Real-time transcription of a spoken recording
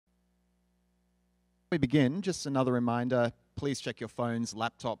we begin, just another reminder, please check your phones,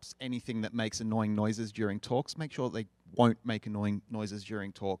 laptops, anything that makes annoying noises during talks. Make sure they won't make annoying noises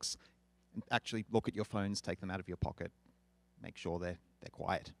during talks. And actually look at your phones, take them out of your pocket. Make sure they're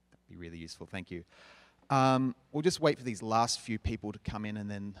quiet. That'd be really useful, thank you. We'll just wait for these last few people to come in,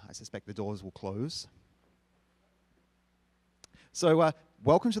 and then I suspect the doors will close. So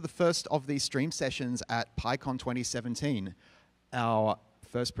welcome to the first of these stream sessions at PyCon 2017. Our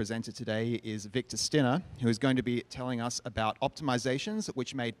first presenter today is Victor Stinner, who is going to be telling us about optimizations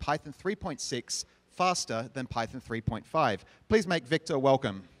which made Python 3.6 faster than Python 3.5. Please make Victor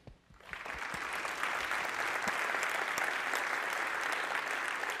welcome.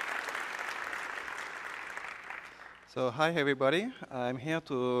 So hi everybody, I'm here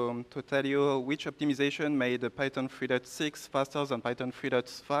to tell you which optimization made Python 3.6 faster than Python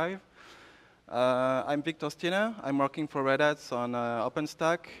 3.5. I'm Victor Stinner, I'm working for Red Hat on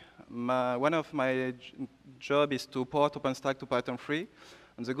OpenStack. One of my job is to port OpenStack to Python 3.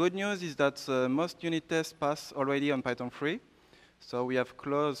 And the good news is that most unit tests pass already on Python 3. So we have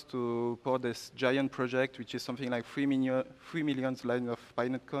close to port this giant project, which is something like 3 million lines of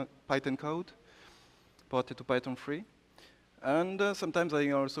Python code. Ported to Python 3. And sometimes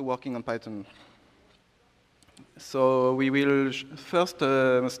I'm also working on Python. So we will first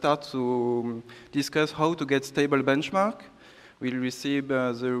start to discuss how to get stable benchmark. We'll receive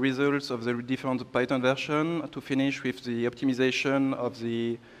the results of the different Python version to finish with the optimization of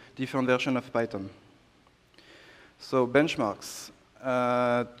the different version of Python. So benchmarks.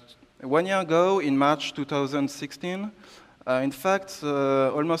 1 year ago, in March 2016, in fact,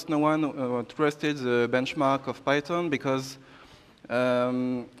 almost no one trusted the benchmark of Python because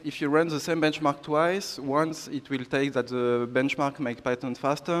if you run the same benchmark twice, once it will take that the benchmark makes Python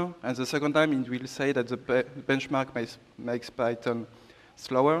faster, and the second time it will say that the benchmark makes Python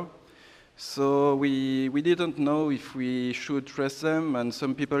slower. So we didn't know if we should trust them, and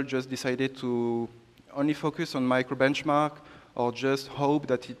some people just decided to only focus on micro benchmark or just hope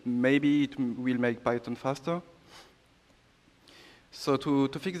that maybe it will make Python faster. So to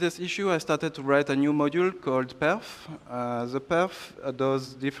fix this issue, I started to write a new module called perf. The perf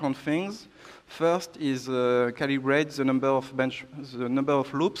does different things. First is calibrate the number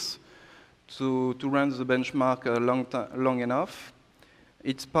of loops to run the benchmark long enough.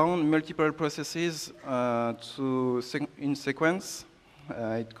 It spawns multiple processes in sequence.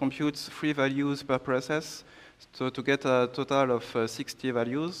 It computes 3 values per process, so to get a total of 60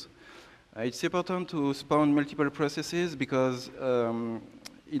 values. It's important to spawn multiple processes because,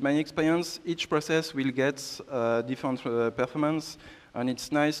 in my experience, each process will get different performance, and it's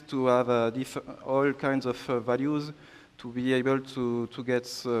nice to have all kinds of values to be able to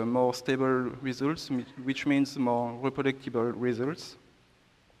get more stable results, which means more reproducible results.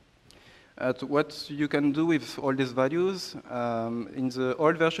 What you can do with all these values, in the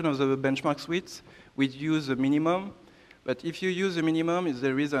old version of the benchmark suite, we use the minimum. But if you use the minimum,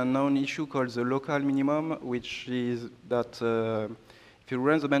 there is a known issue called the local minimum, which is that if you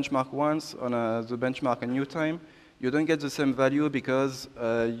run the benchmark once on the benchmark a new time, you don't get the same value because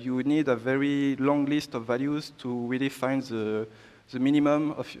you need a very long list of values to really find the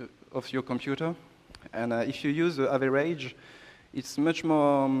minimum of your computer. And if you use the average, it's much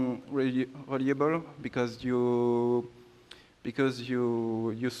more reliable because you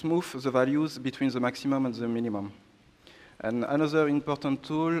smooth the values between the maximum and the minimum. And another important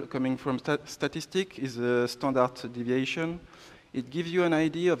tool coming from statistics is the standard deviation. It gives you an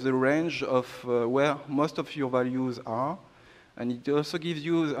idea of the range of where most of your values are. And it also gives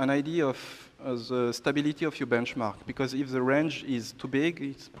you an idea of the stability of your benchmark. Because if the range is too big,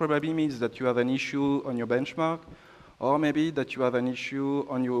 it probably means that you have an issue on your benchmark, or maybe that you have an issue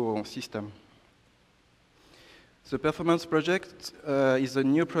on your system. The performance project is a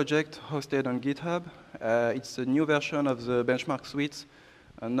new project hosted on GitHub. It's a new version of the benchmark suite,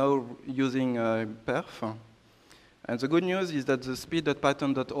 now using perf. And the good news is that the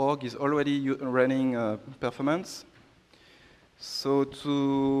speed.python.org is already running performance. So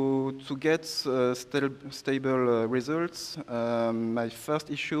to get stable results, my first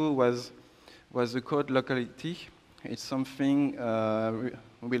issue was the code locality. It's something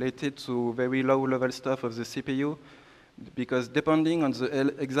related to very low-level stuff of the CPU, because depending on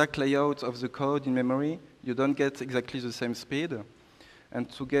the exact layout of the code in memory, you don't get exactly the same speed. And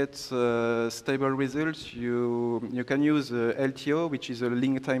to get stable results, you can use LTO, which is a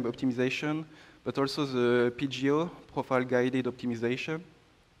link time optimization, but also the PGO, profile guided optimization.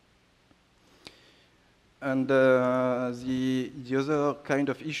 And the other kind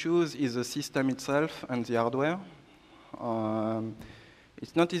of issues is the system itself and the hardware.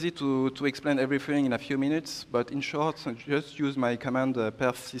 It's not easy to explain everything in a few minutes, but in short, just use my command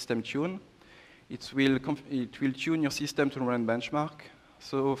perf system tune. It will tune your system to run benchmark.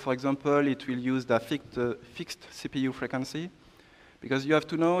 So, for example, it will use the fixed CPU frequency, because you have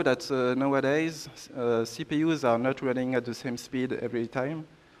to know that nowadays CPUs are not running at the same speed every time,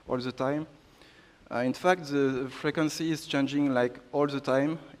 all the time. In fact, the frequency is changing like all the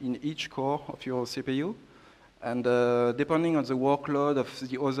time in each core of your CPU. And depending on the workload of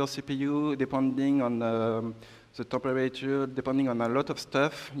the other CPU, depending on the temperature, depending on a lot of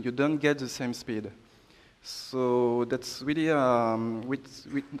stuff, you don't get the same speed. So that's really, an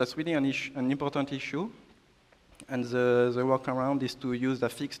important issue. And the workaround is to use a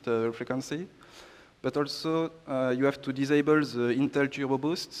fixed frequency. But also, you have to disable the Intel Turbo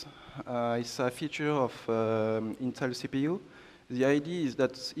Boost. It's a feature of Intel CPU. The idea is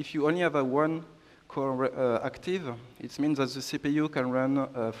that if you only have one core active, it means that the CPU can run,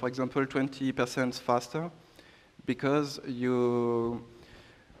 for example, 20% faster, because the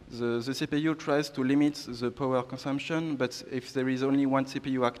CPU tries to limit the power consumption, but if there is only one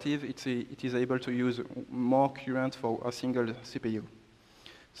CPU active, it is able to use more current for a single CPU.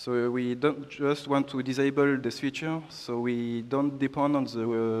 So we don't just want to disable the switcher, so we don't depend on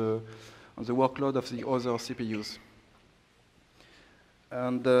the workload of the other CPUs.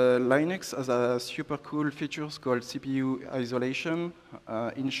 And Linux has a super cool feature called CPU isolation.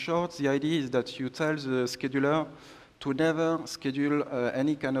 In short, the idea is that you tell the scheduler to never schedule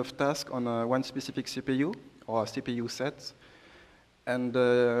any kind of task on one specific CPU or a CPU set. And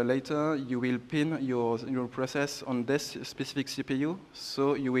later, you will pin your process on this specific CPU,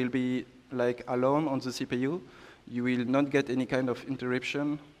 so you will be like alone on the CPU. You will not get any kind of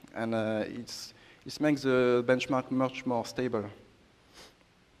interruption, and it makes the benchmark much more stable.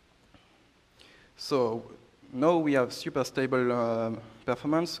 So now we have super stable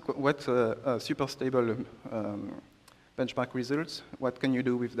performance. What super stable benchmark results? What can you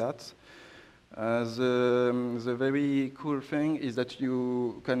do with that? The very cool thing is that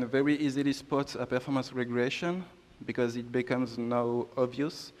you can very easily spot a performance regression, because it becomes now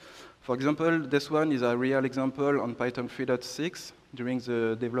obvious. For example, this one is a real example on Python 3.6 during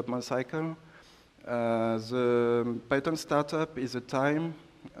the development cycle. The Python startup is a time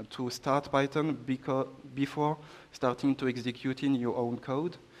to start Python before starting to execute in your own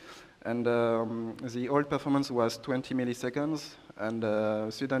code. And the old performance was 20 milliseconds, and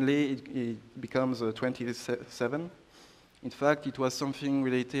suddenly it becomes 27. In fact, it was something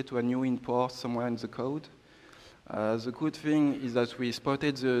related to a new import somewhere in the code. The good thing is that we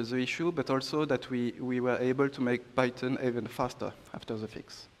spotted the issue, but also that we were able to make Python even faster after the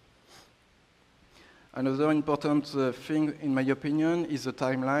fix. Another important thing, in my opinion, is the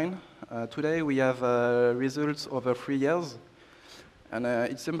timeline. Today we have results over 3 years. And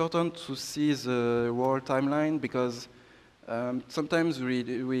it's important to see the whole timeline, because sometimes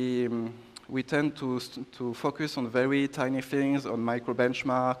we tend to focus on very tiny things, on micro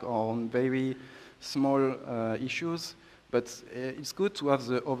benchmark, or on very small issues. But it's good to have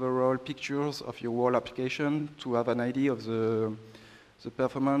the overall pictures of your whole application, to have an idea of the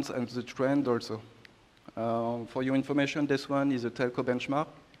performance and the trend also. For your information, this one is a telco benchmark.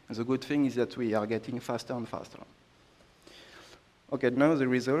 And the good thing is that we are getting faster and faster. Okay, now the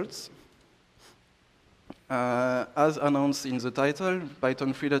results. As announced in the title,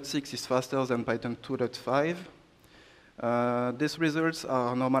 Python 3.6 is faster than Python 2.5. These results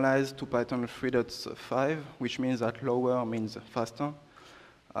are normalized to Python 3.5, which means that lower means faster.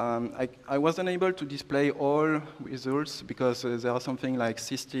 I wasn't able to display all results because there are something like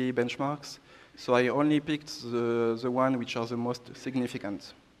 60 benchmarks. So I only picked the one which are the most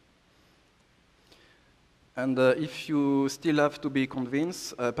significant. And if you still have to be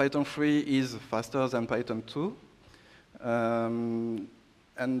convinced, Python 3 is faster than Python 2. And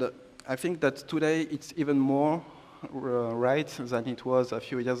I think that today it's even more right than it was a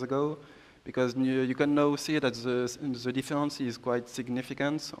few years ago, because you can now see that the difference is quite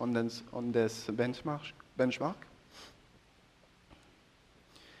significant on this benchmark.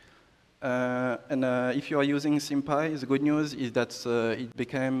 If you are using SymPy, the good news is that it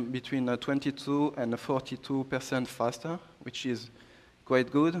became between 22 and 42% faster, which is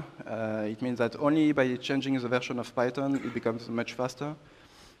quite good. It means that only by changing the version of Python, it becomes much faster.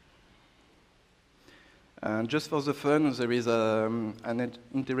 And just for the fun, there is an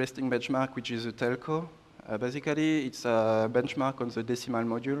interesting benchmark, which is a telco. Basically, it's a benchmark on the decimal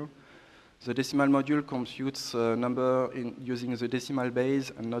module. The decimal module computes a number using the decimal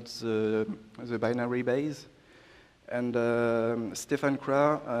base and not the binary base. And Stefan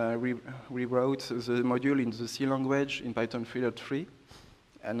Kra rewrote the module in the C language in Python 3.3.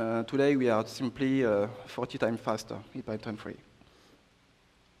 And today we are simply 40 times faster in Python 3.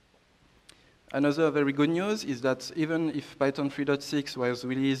 Another very good news is that even if Python 3.6 was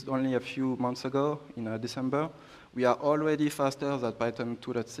released only a few months ago in December, we are already faster than Python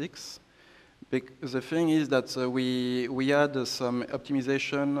 2.6. The thing is that we had some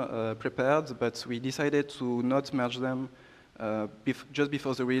optimization prepared, but we decided to not merge them just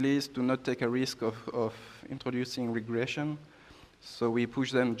before the release, to not take a risk of introducing regression. So we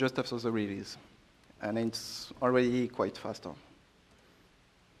pushed them just after the release. And it's already quite faster.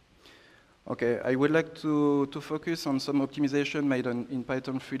 Okay, I would like to focus on some optimization made in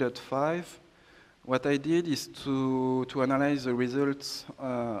Python 3.5. What I did is to analyze the results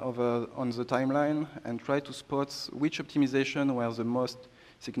on the timeline and try to spot which optimization were the most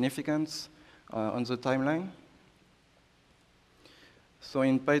significant on the timeline. So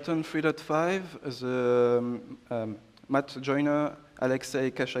in Python 3.5, the Matt Joyner,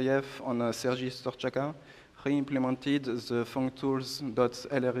 Alexei Kashayev, and Sergei Storchaka re-implemented the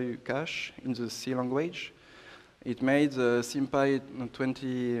functools.lru cache in the C language. It made the SymPy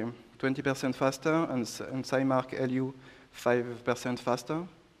 20% faster and SciMark LU 5% faster.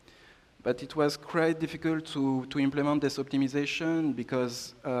 But it was quite difficult to implement this optimization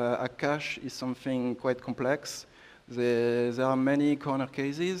because a cache is something quite complex. There are many corner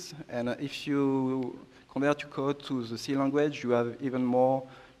cases, and if you convert your code to the C language, you have even more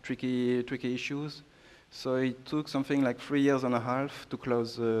tricky issues. So it took something like 3.5 years to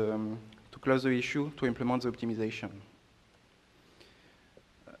close the issue, to implement the optimization.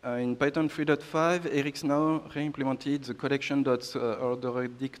 In Python 3.5, Eric's now re-implemented the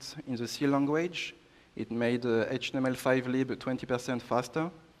collection.orderDict in the C language. It made HTML5 lib 20%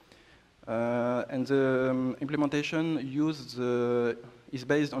 faster. And the implementation is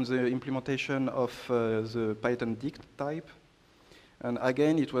based on the implementation of the Python dict type. And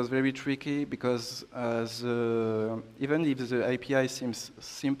again, it was very tricky because even if the API seems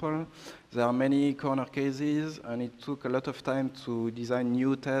simple, there are many corner cases, and it took a lot of time to design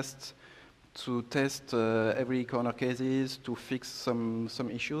new tests, to test every corner cases, to fix some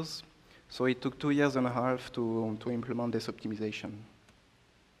issues. So it took 2.5 years to implement this optimization.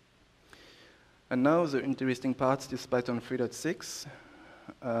 And now the interesting part is Python 3.6.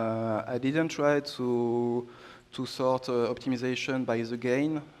 I didn't try to sort optimization by the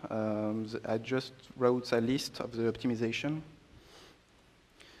gain. I just wrote a list of the optimization.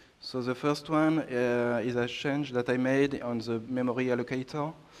 So the first one is a change that I made on the memory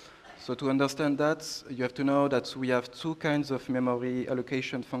allocator. So to understand that, you have to know that we have two kinds of memory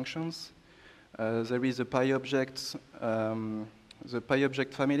allocation functions. There is the PyObject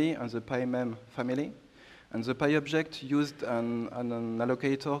family and the PyMem family. And the PyObject used an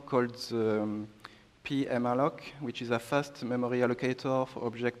allocator called pymalloc, which is a fast memory allocator for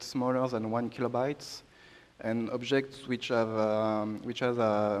objects smaller than 1 kilobyte, and objects which has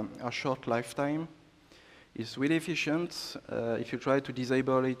a short lifetime. It's really efficient. If you try to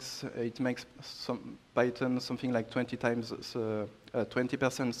disable it, it makes Python something like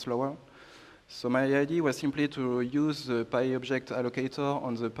 20% slower. So my idea was simply to use the PyObject allocator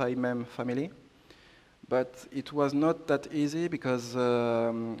on the PyMem family. But it was not that easy because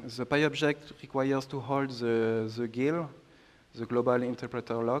the PyObject requires to hold the GIL, the global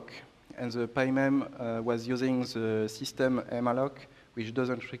interpreter lock, and the PyMem was using the system malloc, which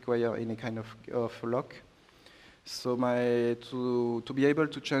doesn't require any kind of lock. So to be able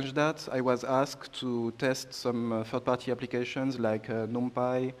to change that, I was asked to test some third-party applications like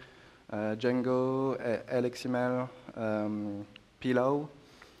NumPy, Django, LXML, Pillow.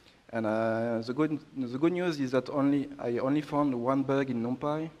 And the good news is that I only found one bug in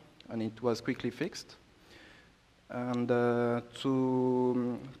NumPy, and it was quickly fixed. And to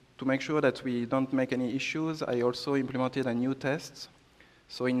make sure that we don't make any issues, I also implemented a new test.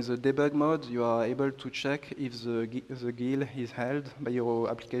 So in the debug mode, you are able to check if the GIL is held by your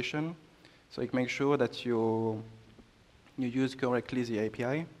application. So it makes sure that you use correctly the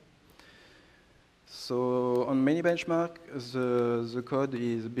API. So on many benchmark, the code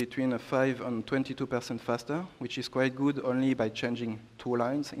is between 5 and 22% faster, which is quite good only by changing 2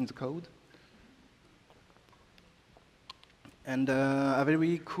 lines in the code. And a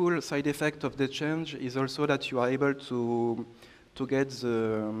very cool side effect of the change is also that you are able to get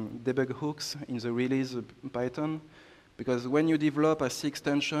the debug hooks in the release Python. Because when you develop a C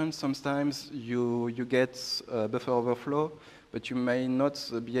extension, sometimes you get buffer overflow, but you may not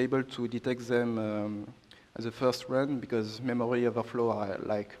be able to detect them as a first run because memory overflow are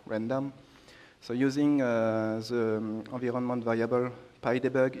like random. So using the environment variable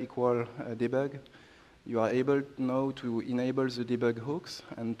pydebug equal debug, you are able now to enable the debug hooks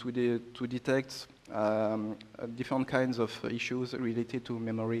and to detect different kinds of issues related to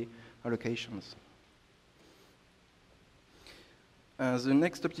memory allocations. The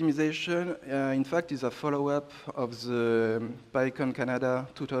next optimization, in fact, is a follow-up of the PyCon Canada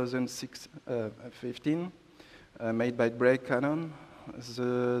 2015 made by Break Cannon.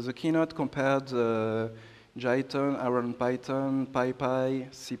 The keynote compared Jython, Aaron Python,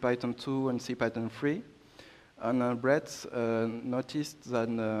 PyPy, CPython 2, and CPython 3. And Brett noticed that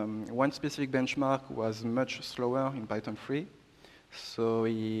one specific benchmark was much slower in Python 3. So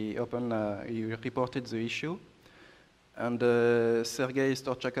he reported the issue. And Sergei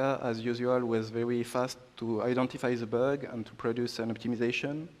Storchaka, as usual, was very fast to identify the bug and to produce an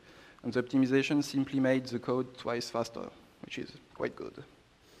optimization. And the optimization simply made the code twice faster, which is quite good.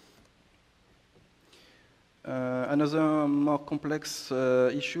 Another more complex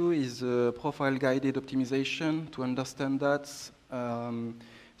issue is profile-guided optimization. To understand that,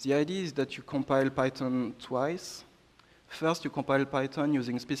 the idea is that you compile Python twice. First, you compile Python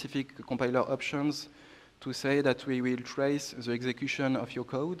using specific compiler options to say that we will trace the execution of your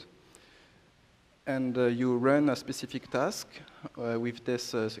code. And you run a specific task with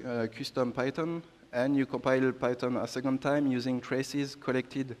this custom Python, and you compile Python a second time using traces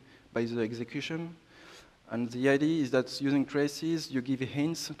collected by the execution. And the idea is that using traces, you give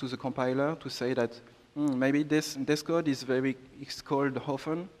hints to the compiler to say that maybe this code is it's called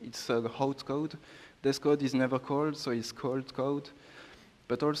often, it's a hot code. This code is never called, so it's cold code.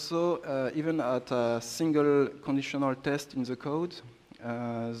 But also, even at a single conditional test in the code,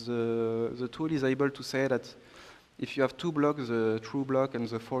 the tool is able to say that if you have two blocks, the true block and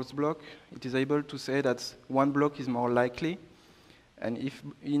the false block, it is able to say that one block is more likely. And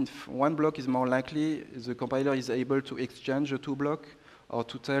if one block is more likely, the compiler is able to exchange the two blocks or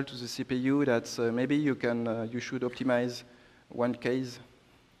to tell to the CPU that maybe you should optimize one case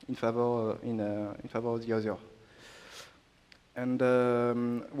in favor of the other. And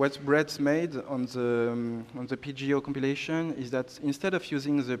what Brett made on the PGO compilation is that instead of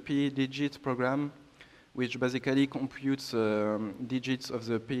using the p-digit program, which basically computes digits of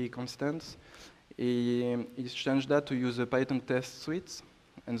the p constants, he changed that to use the Python test suite.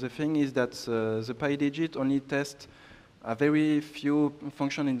 And the thing is that the PyDigit only tests a very few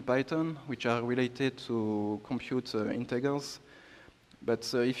functions in Python, which are related to compute integers.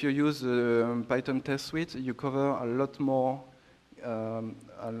 But if you use the Python test suite, you cover a lot more.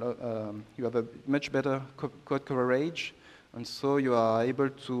 You have a much better code coverage, and so you are able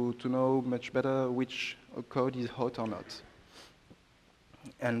to know much better which code is hot or not.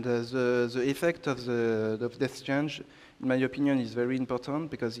 And the effect of this change, in my opinion, is very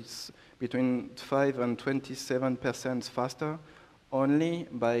important because it's between 5 and 27% faster only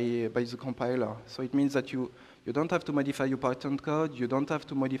by the compiler. So it means that you don't have to modify your Python code, you don't have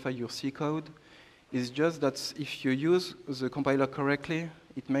to modify your C code. It's just that if you use the compiler correctly,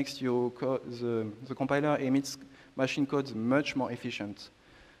 it makes the compiler emits machine codes much more efficient.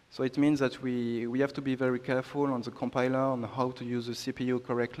 So it means that we have to be very careful on the compiler on how to use the CPU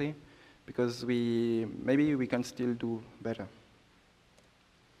correctly, because maybe we can still do better.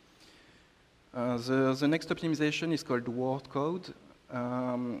 The next optimization is called word code.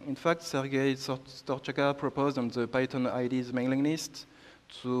 In fact, Sergei Storchaka proposed on the Python ID's mailing list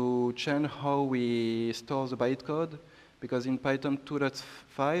to change how we store the bytecode, because in Python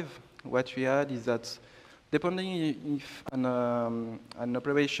 2.5, what we had is that depending if an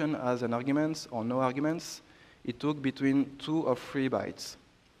operation has an argument or no arguments, it took between 2 or 3 bytes.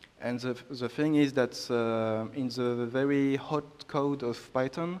 And the thing is that in the very hot code of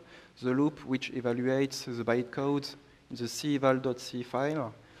Python, the loop which evaluates the bytecode in the ceval.c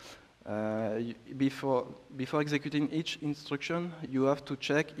file, before executing each instruction, you have to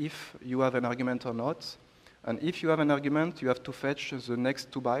check if you have an argument or not. And if you have an argument, you have to fetch the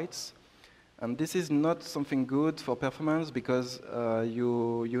next 2 bytes. And this is not something good for performance because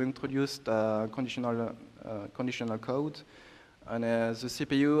you introduced conditional code. And the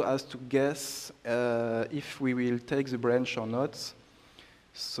CPU has to guess if we will take the branch or not.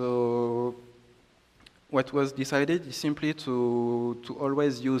 So what was decided is simply to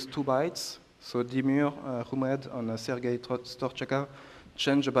always use 2 bytes. So Dimur, Humed, and Sergei Storchaka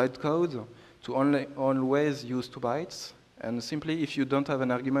changed the bytecode to always use 2 bytes. And simply, if you don't have an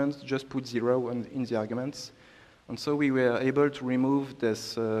argument, just put 0 in the arguments. And so we were able to remove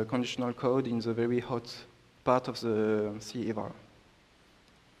this conditional code in the very hot part of the C eval.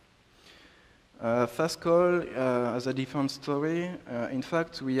 Fast call has a different story. In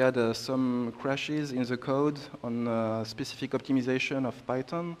fact, we had some crashes in the code on specific optimization of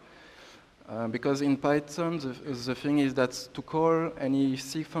Python. Because in Python, the thing is that to call any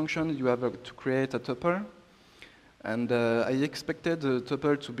C function, you have to create a tuple. And I expected the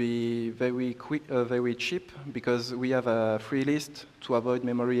tuple to be very quick, very cheap, because we have a free list to avoid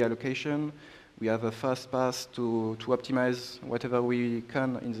memory allocation. We have a fast path to optimize whatever we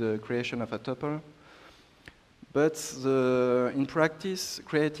can in the creation of a tuple. But in practice,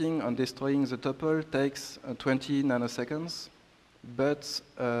 creating and destroying the tuple takes 20 nanoseconds. But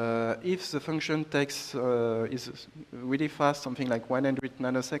if the function is really fast, something like 100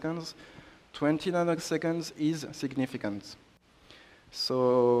 nanoseconds, 20 nanoseconds is significant.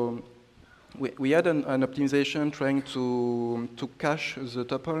 So we had an optimization trying to cache the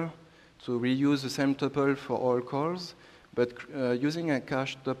tuple, to reuse the same tuple for all calls. But using a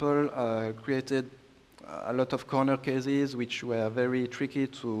cached tuple created a lot of corner cases which were very tricky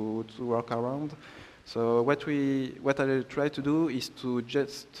to work around. So what I try to do is to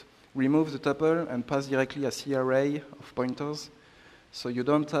just remove the tuple and pass directly a C array of pointers. So you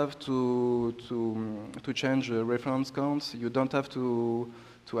don't have to change the reference counts. You don't have to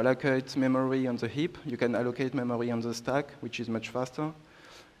allocate memory on the heap. You can allocate memory on the stack, which is much faster.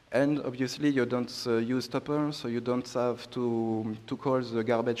 And obviously, you don't use tuple, so you don't have to call the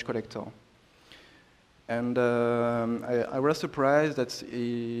garbage collector. And I was surprised that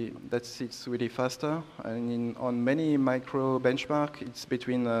it's really faster. And on many micro benchmark, it's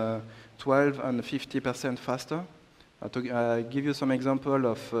between 12 and 50% faster. To give you some example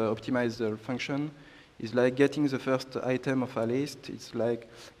of optimized function, is like getting the first item of a list. It's like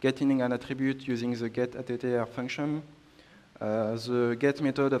getting an attribute using the getAttr function, the get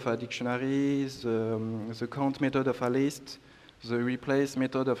method of a dictionary, the count method of a list, the replace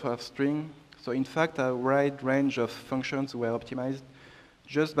method of a string. So in fact, a wide range of functions were optimized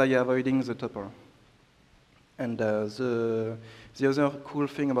just by avoiding the tuple. And the other cool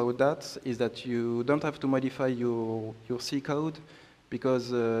thing about that is that you don't have to modify your C code,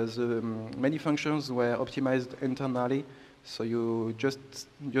 because many functions were optimized internally. So you just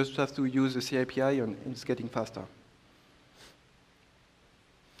have to use the C API, and it's getting faster.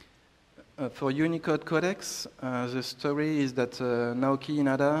 For Unicode codecs, the story is that Naoki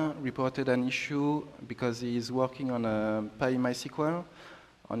Inada reported an issue because he is working on a PyMySQL.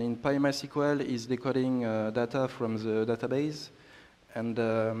 And in PyMySQL, he's decoding data from the database. And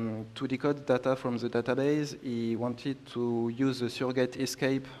to decode data from the database, he wanted to use the surrogate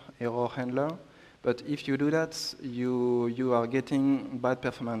escape error handler. But if you do that, you are getting bad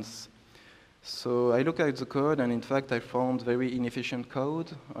performance. So I looked at the code, and in fact, I found very inefficient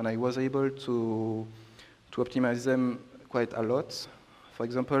code, and I was able to optimize them quite a lot. For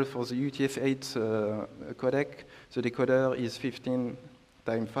example, for the UTF-8 codec, the decoder is 15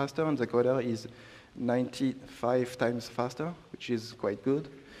 times faster, and the coder is 95 times faster, which is quite good.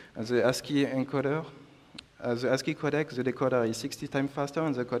 And the ASCII encoder, the ASCII codec, the decoder is 60 times faster,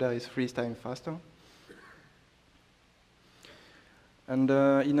 and the coder is 3 times faster. And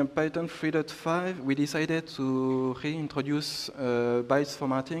in a Python 3.5, we decided to reintroduce bytes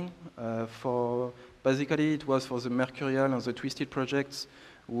formatting. Basically, it was for the Mercurial and the Twisted projects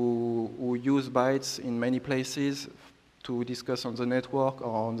who use bytes in many places to discuss on the network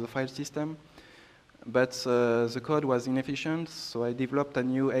or on the file system. But the code was inefficient, so I developed a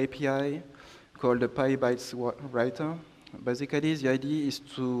new API called the PyBytes writer. Basically, the idea is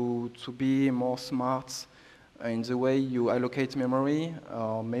to be more smart in the way you allocate memory,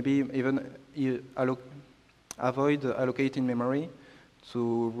 or maybe even avoid allocating memory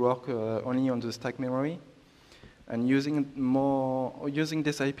to work only on the stack memory. And using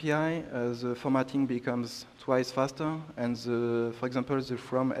this API, the formatting becomes twice faster, and for example, the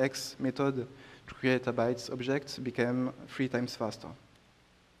fromX method to create a bytes object became 3 times faster.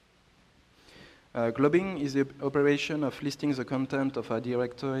 Globbing is the operation of listing the content of a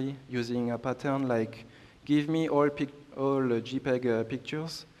directory using a pattern like give me all JPEG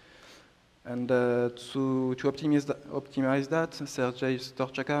pictures. And to optimize that, Sergei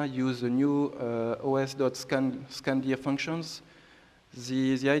Storchaka used the new os.scandir functions.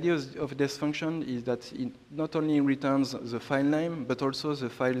 The idea of this function is that it not only returns the file name, but also the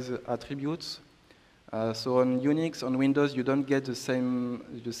file's attributes. So on Unix, on Windows, you don't get the same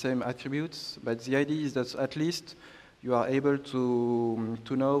attributes, but the idea is that at least you are able to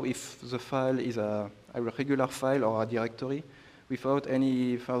know if the file is a regular file or a directory without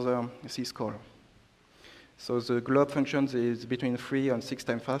any further syscall. So the glob function is between 3 and 6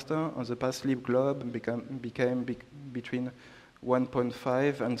 times faster, and the passlib glob became between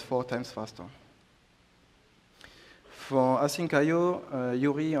 1.5 and 4 times faster. For asyncio,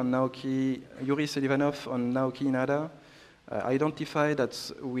 Yuri Selivanov and Naoki Inada identify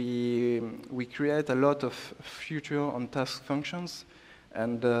that we create a lot of future on task functions,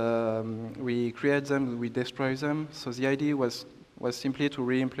 and we create them, we destroy them. So the idea was simply to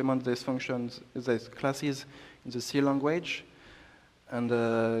re-implement these functions, these classes in the C language. And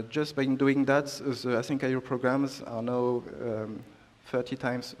just by doing that, the asyncio programs are now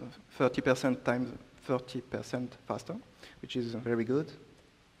 30% faster, which is very good.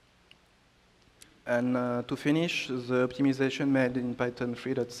 And to finish, the optimization made in Python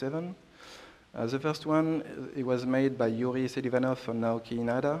 3.7. The first one, it was made by Yuri Selivanov and Naoki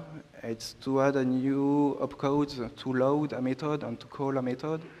Inada. It's to add a new opcode to load a method and to call a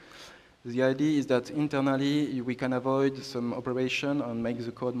method. The idea is that internally we can avoid some operation and make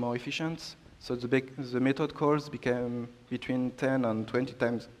the code more efficient. So the method calls became between 10 and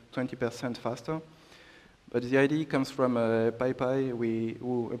 20% faster. But the idea comes from PyPy,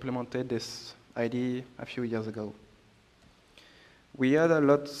 who implemented this idea a few years ago. We had a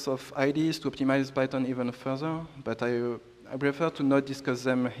lot of ideas to optimize Python even further, but I prefer to not discuss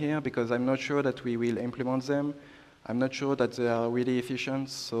them here because I'm not sure that we will implement them. I'm not sure that they are really efficient,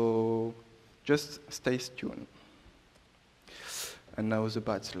 so just stay tuned. And now the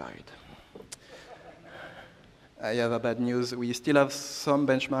bad slide. I have a bad news. We still have some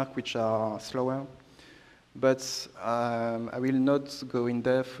benchmarks which are slower, but I will not go in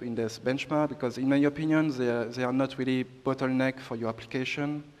depth in this benchmark because, in my opinion, they are not really bottleneck for your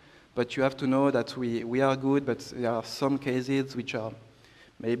application. But you have to know that we are good, but there are some cases which are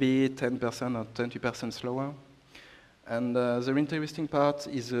maybe 10% or 20% slower. And the interesting part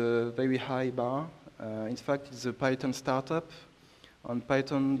is a very high bar. In fact, it's a Python startup. On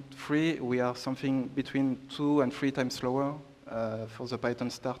Python 3, we are something between 2 and 3 times slower for the Python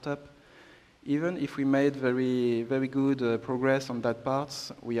startup. Even if we made very, very good progress on that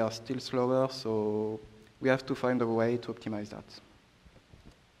part, we are still slower, so we have to find a way to optimize that.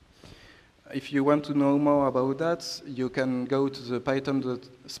 If you want to know more about that, you can go to the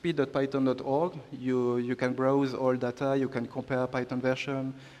speed.python.org. You can browse all data, you can compare Python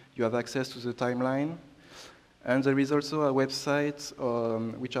version, you have access to the timeline. And there is also a website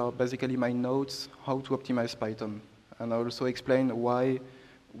which are basically my notes, how to optimize Python. And I also explain why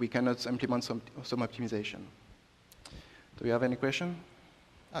we cannot implement some optimization. Do you have any question?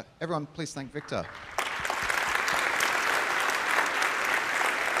 Everyone, please thank Victor.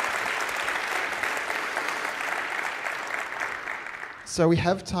 So we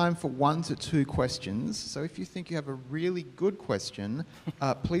have time for 1 to 2 questions. So if you think you have a really good question,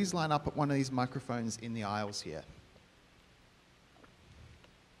 please line up at one of these microphones in the aisles here.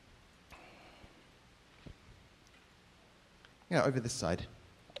 Yeah, over this side.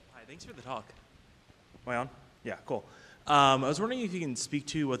 Hi, thanks for the talk. Am I on? Yeah, cool. I was wondering if you can speak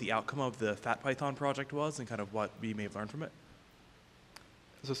to what the outcome of the Fat Python project was and kind of what we may have learned from it.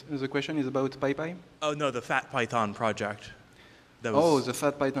 The question is about PyPy? Oh, no, the Fat Python project. The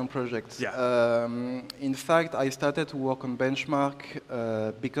Fat Python project. Yeah. In fact, I started to work on benchmark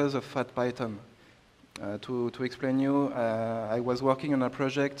because of Fat Python. To explain you, I was working on a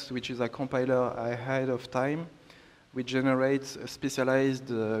project which is a compiler ahead of time, which generates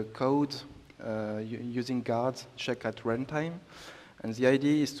specialized code using guards check at runtime. And the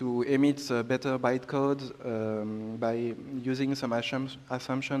idea is to emit better bytecode by using some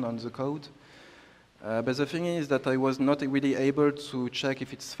assumption on the code. But the thing is that I was not really able to check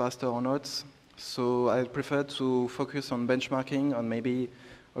if it's faster or not. So I prefer to focus on benchmarking and maybe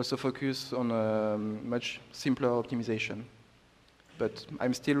also focus on a much simpler optimization. But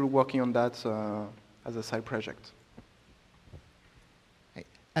I'm still working on that as a side project. Hey,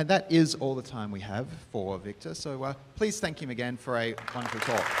 and that is all the time we have for Victor. So please thank him again for a wonderful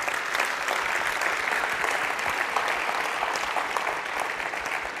talk.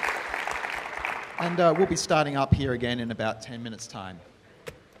 And we'll be starting up here again in about 10 minutes' time.